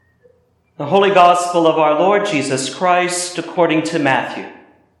The Holy Gospel of our Lord Jesus Christ according to Matthew.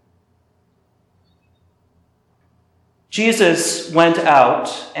 Jesus went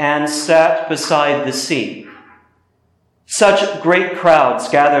out and sat beside the sea. Such great crowds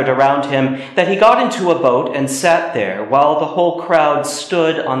gathered around him that he got into a boat and sat there while the whole crowd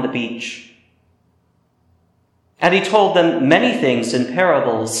stood on the beach. And he told them many things in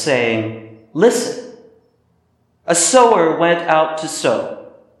parables, saying, "Listen, a sower went out to sow.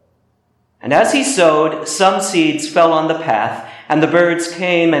 And as he sowed, some seeds fell on the path, and the birds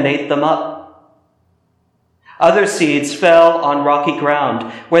came and ate them up. Other seeds fell on rocky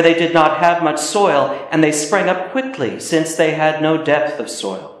ground, where they did not have much soil, and they sprang up quickly, since they had no depth of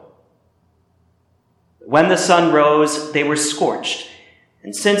soil. When the sun rose, they were scorched,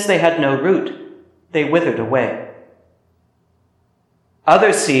 and since they had no root, they withered away.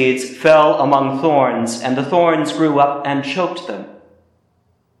 Other seeds fell among thorns, and the thorns grew up and choked them.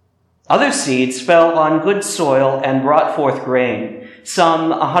 Other seeds fell on good soil and brought forth grain,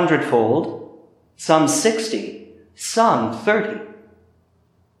 some 100-fold, some 60, some 30.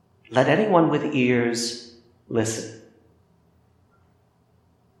 Let anyone with ears listen."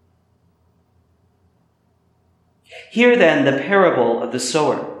 Hear then the parable of the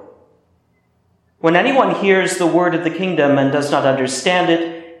sower. When anyone hears the word of the kingdom and does not understand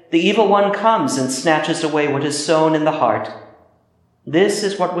it, the evil one comes and snatches away what is sown in the heart. This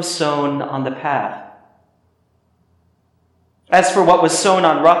is what was sown on the path. As for what was sown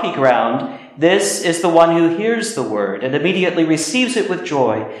on rocky ground, this is the one who hears the word and immediately receives it with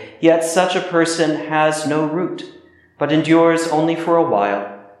joy, yet such a person has no root, but endures only for a while.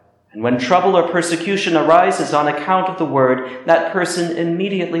 And when trouble or persecution arises on account of the word, that person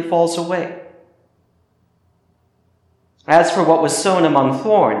immediately falls away. As for what was sown among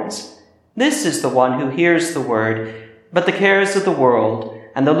thorns, this is the one who hears the word, but the cares of the world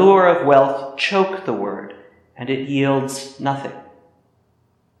and the lure of wealth choke the word, and it yields nothing.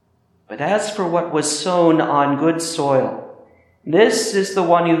 But as for what was sown on good soil, this is the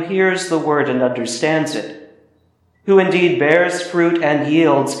one who hears the word and understands it, who indeed bears fruit and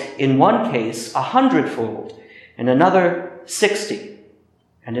yields, in one case 100-fold, in another 60,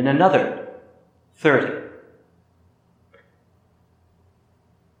 and in another 30.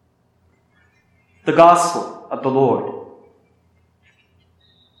 The Gospel of the Lord.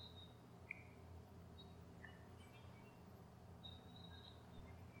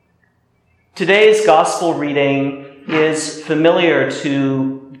 Today's gospel reading is familiar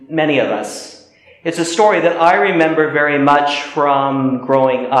to many of us. It's a story that I remember very much from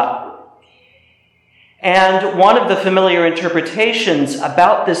growing up. And one of the familiar interpretations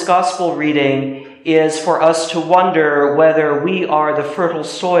about this gospel reading is for us to wonder whether we are the fertile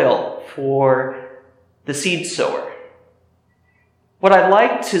soil for the seed sower. What I'd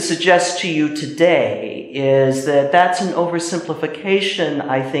like to suggest to you today is that that's an oversimplification,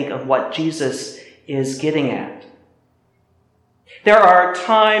 I think, of what Jesus is getting at. There are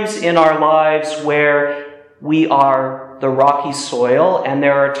times in our lives where we are the rocky soil, and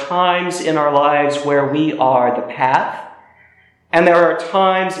there are times in our lives where we are the path, and there are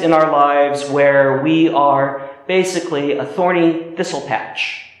times in our lives where we are basically a thorny thistle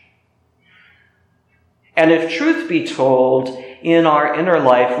patch. And if truth be told, in our inner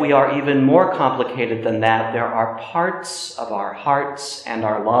life, we are even more complicated than that. There are parts of our hearts and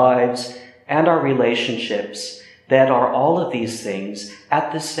our lives and our relationships that are all of these things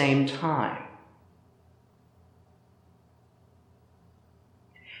at the same time.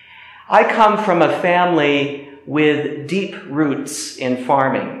 I come from a family with deep roots in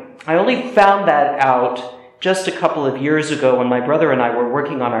farming. I only found that out just a couple of years ago when my brother and I were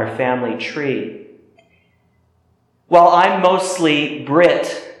working on our family tree. While I'm mostly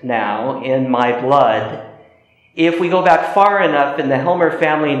Brit now in my blood, if we go back far enough in the Helmer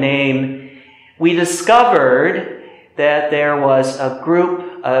family name, we discovered that there was a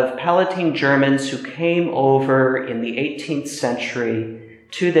group of Palatine Germans who came over in the 18th century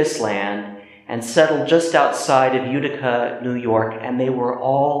to this land and settled just outside of Utica, New York, and they were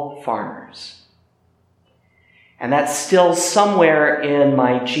all farmers. And that's still somewhere in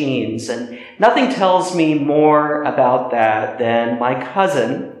my genes. And nothing tells me more about that than my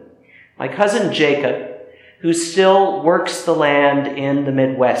cousin Jacob, who still works the land in the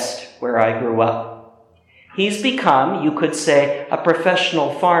Midwest where I grew up. He's become, you could say, a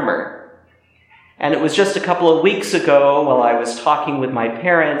professional farmer. And it was just a couple of weeks ago while I was talking with my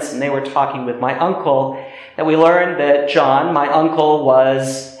parents and they were talking with my uncle that we learned that John, my uncle,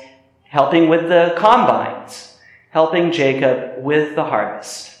 was helping with the combines, helping Jacob with the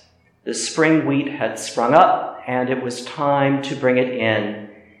harvest. The spring wheat had sprung up, and it was time to bring it in.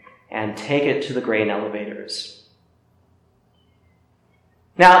 and take it to the grain elevators.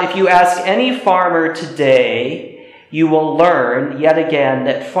 Now, if you ask any farmer today, you will learn yet again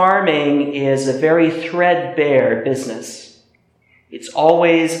that farming is a very threadbare business. It's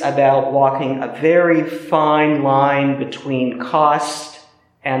always about walking a very fine line between cost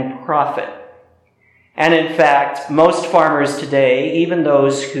and profit. And in fact, most farmers today, even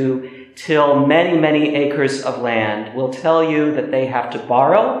those who till many, many acres of land, will tell you that they have to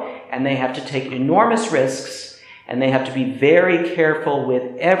borrow and they have to take enormous risks and they have to be very careful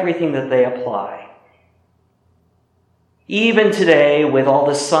with everything that they apply. Even today, with all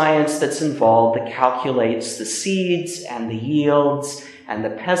the science that's involved that calculates the seeds and the yields and the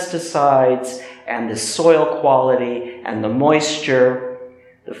pesticides and the soil quality and the moisture,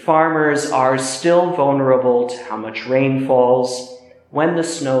 the farmers are still vulnerable to how much rain falls, when the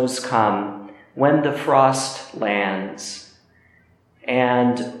snows come, when the frost lands,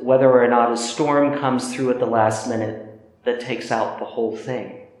 and whether or not a storm comes through at the last minute that takes out the whole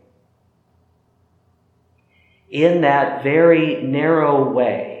thing. In that very narrow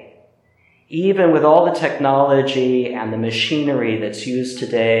way, even with all the technology and the machinery that's used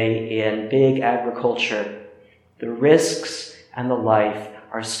today in big agriculture, the risks and the life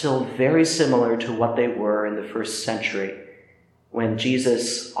are still very similar to what they were in the first century when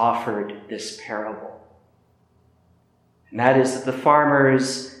Jesus offered this parable. And that is that the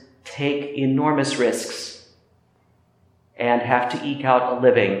farmers take enormous risks and have to eke out a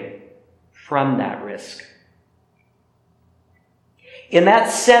living from that risk. In that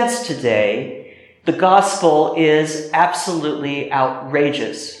sense today, the gospel is absolutely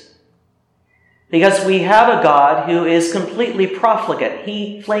outrageous. Because we have a God who is completely profligate.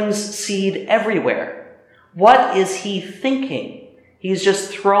 He flings seed everywhere. What is he thinking? He's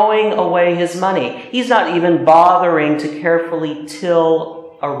just throwing away his money. He's not even bothering to carefully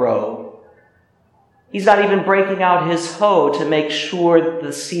till a row. He's not even breaking out his hoe to make sure that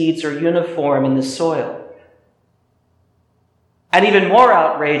the seeds are uniform in the soil. And even more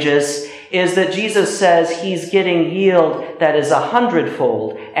outrageous is that Jesus says he's getting yield that is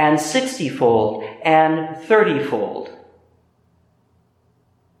 100-fold and 60-fold and 30-fold.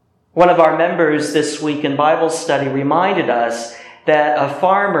 One of our members this week in Bible study reminded us that a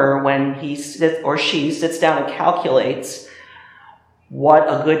farmer, when he or she sits down and calculates what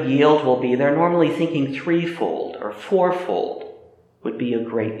a good yield will be, they're normally thinking 3-fold or 4-fold would be a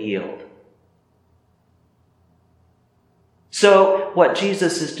great yield. So what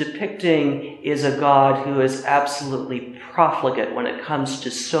Jesus is depicting is a God who is absolutely profligate when it comes to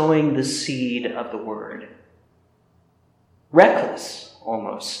sowing the seed of the word. Reckless,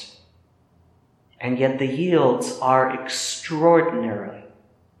 almost. And yet the yields are extraordinary.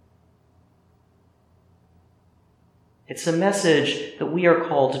 It's a message that we are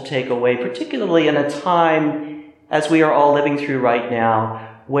called to take away, particularly in a time, as we are all living through right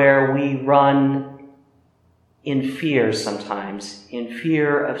now, where we run in fear sometimes, in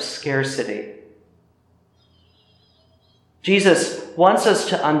fear of scarcity. Jesus wants us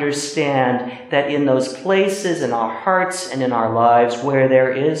to understand that in those places in our hearts and in our lives where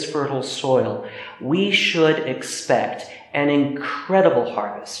there is fertile soil, we should expect an incredible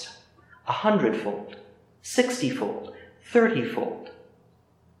harvest, 100-fold, 60-fold, 30-fold.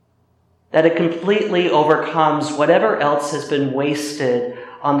 That it completely overcomes whatever else has been wasted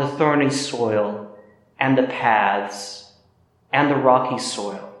on the thorny soil and the paths and the rocky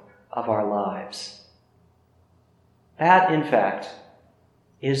soil of our lives. That, in fact,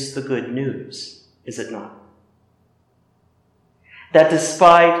 is the good news, is it not? That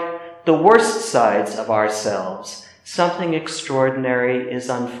despite the worst sides of ourselves, something extraordinary is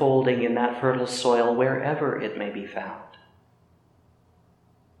unfolding in that fertile soil wherever it may be found.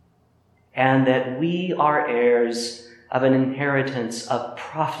 And that we are heirs of an inheritance of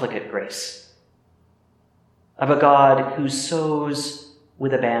profligate grace, of a God who sows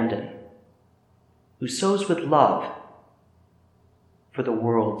with abandon, who sows with love for the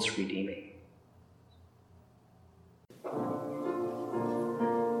world's redeeming.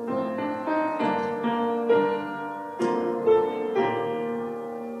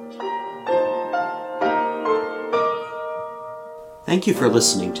 Thank you for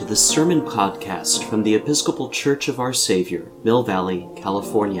listening to this sermon podcast from the Episcopal Church of Our Savior, Mill Valley,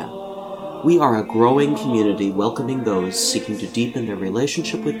 California. We are a growing community welcoming those seeking to deepen their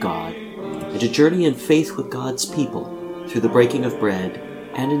relationship with God and to journey in faith with God's people through the breaking of bread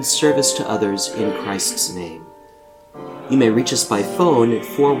and in service to others in Christ's name. You may reach us by phone at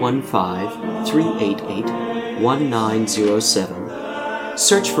 415-388-1907,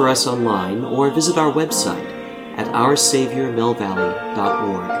 search for us online, or visit our website at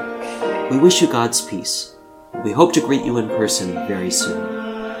oursaviormillvalley.org. We wish you God's peace. We hope to greet you in person very soon.